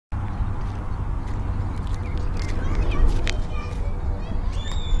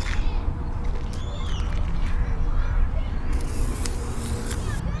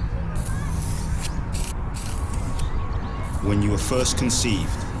you were first conceived,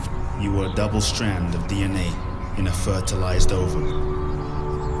 you were a double strand of DNA in a fertilized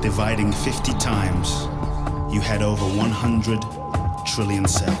ovum. Dividing 50 times, you had over 100 trillion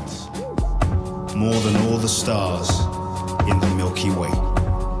cells, more than all the stars in the Milky Way.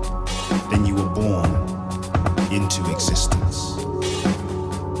 Then you were born into existence.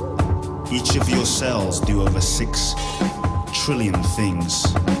 Each of your cells do over 6 trillion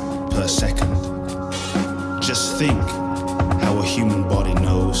things per second. Just think how a human body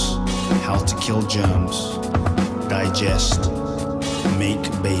knows how to kill germs, digest, make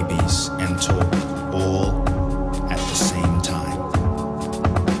babies, and talk all at the same time.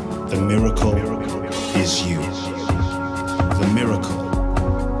 The miracle is you. The miracle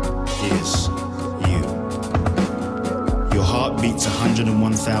is you. Your heart beats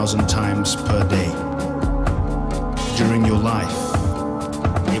 101,000 times per day. During your life,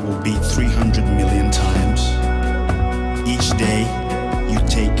 it will beat 300 million times. Each day, you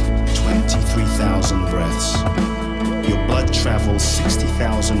take 23,000 breaths. Your blood travels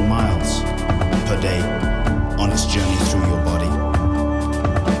 60,000 miles per day on its journey through your body.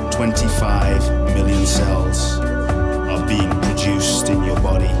 25 million cells are being produced in your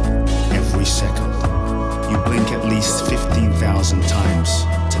body every second. You blink at least 15,000 times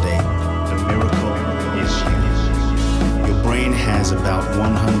today. The miracle is you. Your brain has about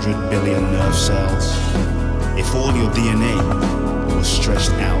 100 billion nerve cells. If all your DNA was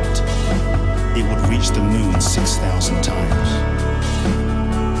stretched out, it would reach the moon 6,000 times.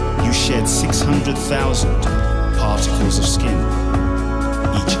 You shed 600,000 particles of skin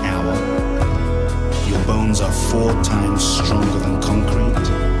each hour. Your bones are 4 times stronger than concrete.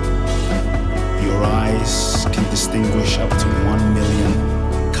 Your eyes can distinguish up to 1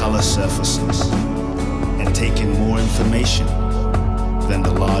 million color surfaces and take in more information than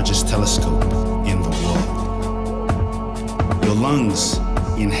the largest telescope in the world. Your lungs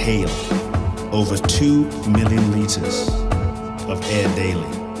inhale over 2 million liters of air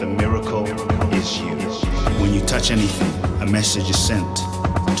daily. The miracle is you. When you touch anything, a message is sent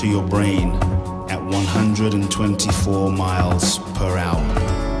to your brain at 124 miles per hour.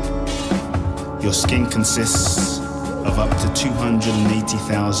 Your skin consists of up to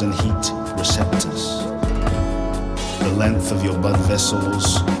 280,000 heat receptors. The length of your blood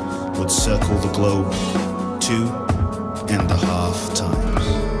vessels would circle the globe 2.5 times.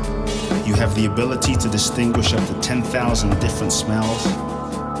 You have the ability to distinguish up to 10,000 different smells,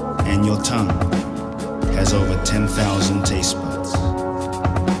 and your tongue has over 10,000 taste buds.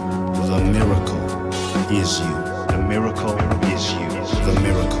 The miracle is you. The miracle is you. The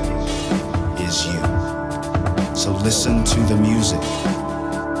miracle is you. So listen to the music.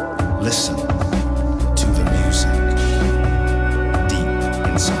 Listen to the music deep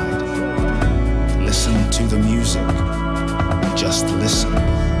inside. Listen to the music. Just listen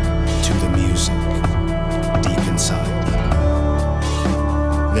to the music deep inside.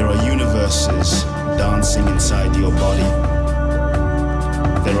 There are universes dancing inside your body.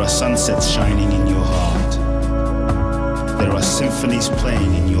 There are sunsets shining in your heart. There are symphonies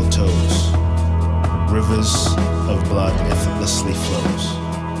playing in your toes. Rivers of blood effortlessly flows.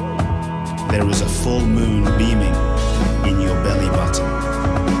 There is a full moon beaming in your belly button.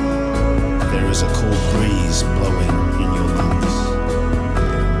 There is a cool breeze blowing in your lungs.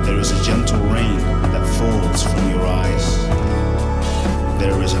 There is a gentle rain that falls from your eyes.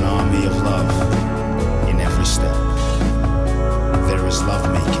 There is an army of love in every step. There is love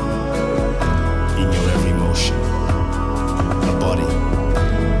making in your every motion. A body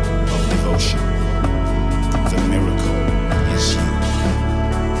of devotion. The miracle is you.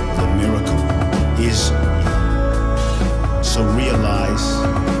 The miracle is you. So realize,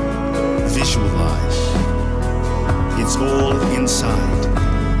 visualize, it's all inside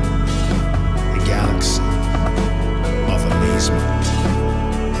a galaxy of amazement.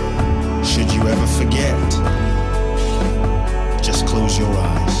 Should you ever forget, just close your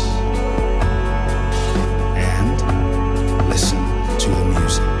eyes and listen to the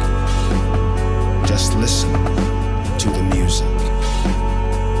music. Just listen to the music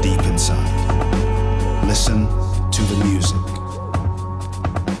deep inside. Listen to the music.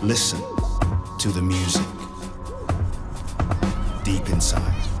 Listen to the music deep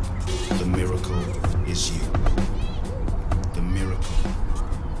inside. The miracle is you. The miracle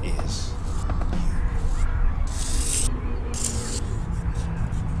is